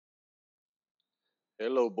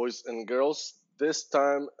Hello, boys and girls. This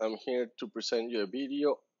time I'm here to present you a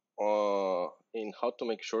video in how to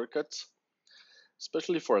make shortcuts,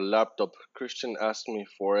 especially for a laptop. Christian asked me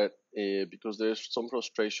for it because there's some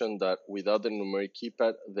frustration that without the numeric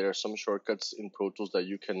keypad, there are some shortcuts in Pro Tools that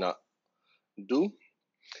you cannot do.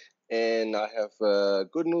 And I have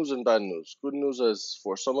good news and bad news. Good news is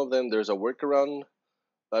for some of them, there's a workaround.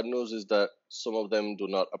 Bad news is that some of them do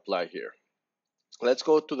not apply here. Let's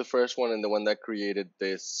go to the first one and the one that created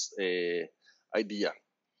this idea.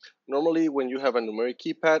 Normally, when you have a numeric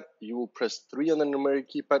keypad, you will press 3 on the numeric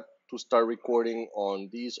keypad to start recording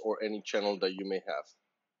on this or any channel that you may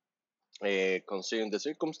have. Considering the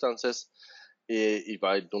circumstances, if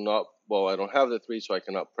I do not, well, I don't have the 3, so I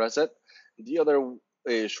cannot press it. The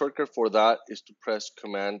other shortcut for that is to press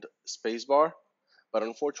Command Spacebar, but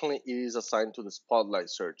unfortunately, it is assigned to the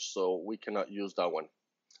Spotlight search, so we cannot use that one.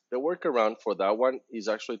 The workaround for that one is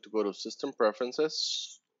actually to go to System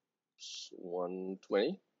Preferences,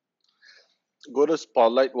 120. Go to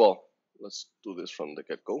Spotlight. Well, let's do this from the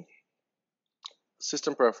get-go.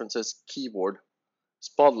 System Preferences, Keyboard,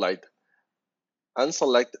 Spotlight, and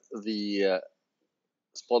select the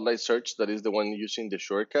Spotlight search, that is the one using the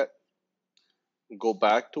shortcut. Go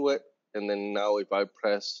back to it, and then now if I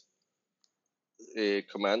press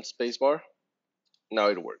Command Spacebar, now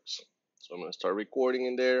it works. So I'm going to start recording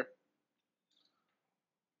in there,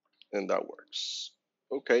 and that works.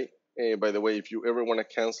 Okay. By the way, if you ever want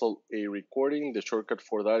to cancel a recording, the shortcut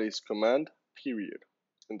for that is Command period,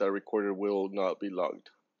 and that recorder will not be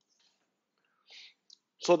logged.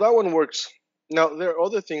 So that one works. Now there are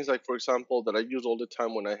other things, like for example, that I use all the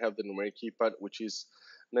time when I have the numeric keypad, which is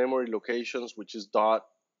memory locations, which is dot,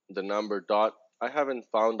 the number dot. I haven't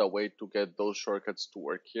found a way to get those shortcuts to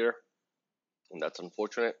work here, and that's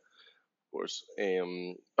unfortunate, of course.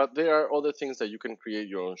 But there are other things that you can create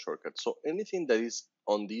your own shortcuts. So anything that is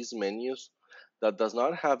on these menus that does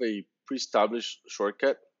not have a pre-established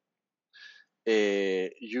shortcut,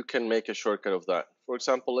 you can make a shortcut of that. For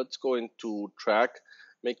example, let's go into track,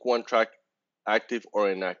 make one track active or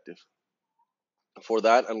inactive. For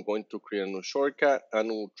that, I'm going to create a new shortcut, a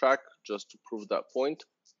new track, just to prove that point.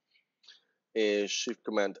 Shift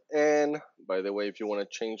Command N. By the way, if you want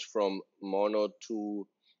to change from mono to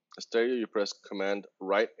stereo, you press Command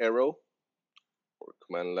right arrow, or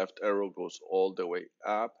Command left arrow goes all the way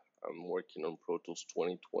up. I'm working on Pro Tools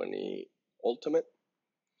 2020 Ultimate.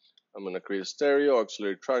 I'm going to create a stereo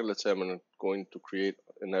auxiliary track. Let's say I'm going to create,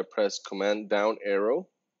 and I press Command down arrow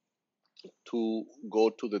to go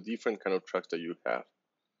to the different kind of tracks that you have.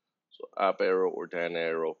 So up arrow or down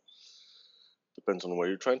arrow, depends on what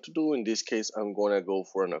you're trying to do. In this case, I'm going to go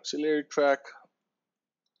for an auxiliary track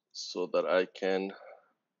so that I can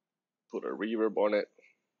put a reverb on it.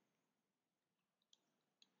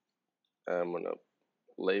 I'm going to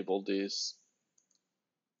label this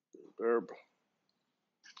reverb.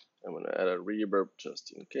 I'm going to add a reverb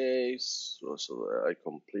just in case, so that I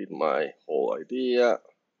complete my whole idea.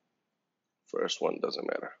 First one doesn't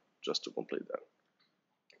matter, just to complete that.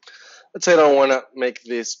 Let's say I don't want to make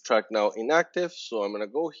this track now inactive, so I'm going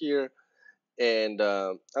to go here and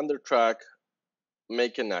under track,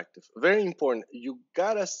 make inactive. Very important, you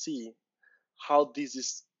gotta see how this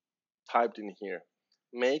is typed in here.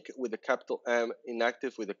 Make with a capital M,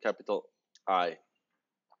 inactive with a capital I.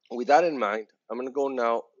 With that in mind, I'm going to go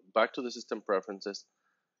now back to the system preferences,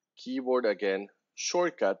 keyboard again,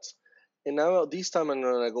 shortcuts, and now this time I'm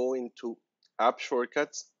going to go into app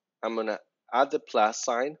shortcuts. I'm going to add the plus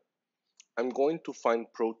sign. I'm going to find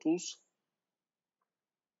Pro Tools.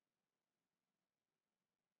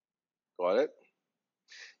 Got it?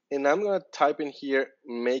 And I'm going to type in here,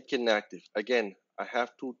 make inactive. Again, I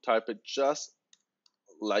have to type it just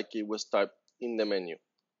like it was typed in the menu.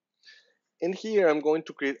 And here I'm going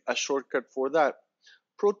to create a shortcut for that.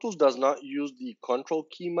 Pro Tools does not use the control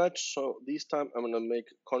key much, so this time I'm going to make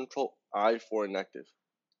control I for inactive.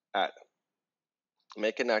 Add.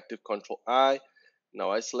 Make inactive, control I. Now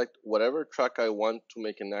I select whatever track I want to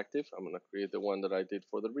make inactive. I'm going to create the one that I did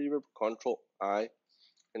for the reverb, control I,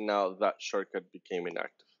 and now that shortcut became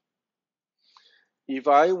inactive. If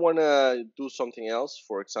I want to do something else,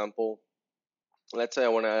 for example, let's say I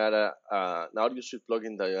want to add an audio suite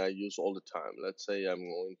plugin that I use all the time. Let's say I'm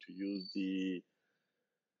going to use the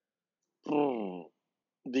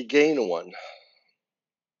gain one.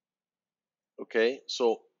 Okay,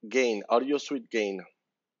 so gain, audio suite gain.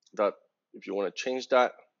 That if you want to change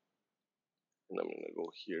that, and I'm going to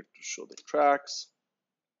go here to show the tracks.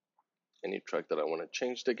 Any track that I want to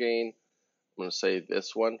change the gain, I'm going to say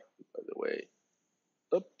this one. By the way,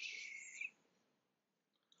 oops.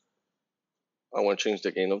 I want to change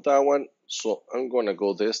the gain of that one. So I'm going to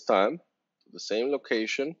go this time to the same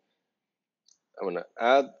location. I'm going to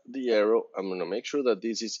add the arrow. I'm going to make sure that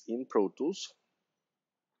this is in Pro Tools.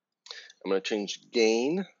 I'm going to change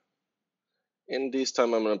gain. And this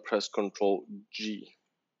time I'm going to press Control G,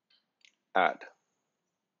 add.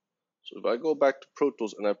 So if I go back to Pro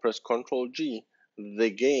Tools and I press Control G, the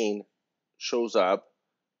gain shows up.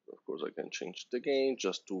 Of course, I can change the gain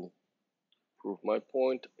just to prove my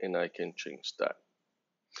point, and I can change that.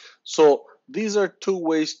 So these are two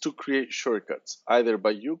ways to create shortcuts, either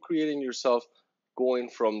by you creating yourself, going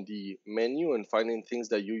from the menu and finding things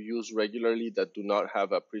that you use regularly that do not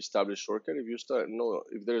have a pre-established shortcut.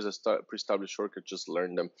 If there's a pre-established shortcut, just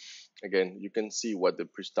learn them. Again, you can see what the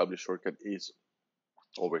pre-established shortcut is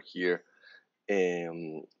over here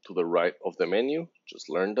to the right of the menu. Just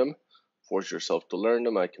learn them. Force yourself to learn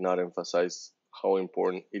them. I cannot emphasize how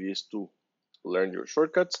important it is to learn your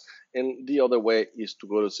shortcuts. And the other way is to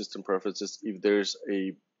go to system preferences. If there's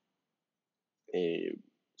a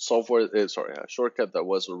shortcut that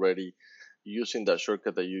was already using that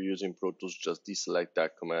shortcut that you use in Pro Tools, just deselect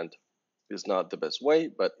that command. It's not the best way,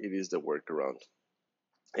 but it is the workaround.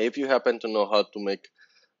 If you happen to know how to make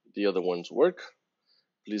the other ones work,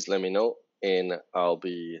 please let me know and I'll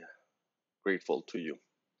be grateful to you.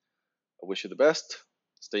 I wish you the best.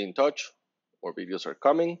 Stay in touch. More videos are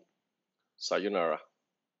coming. Sayonara.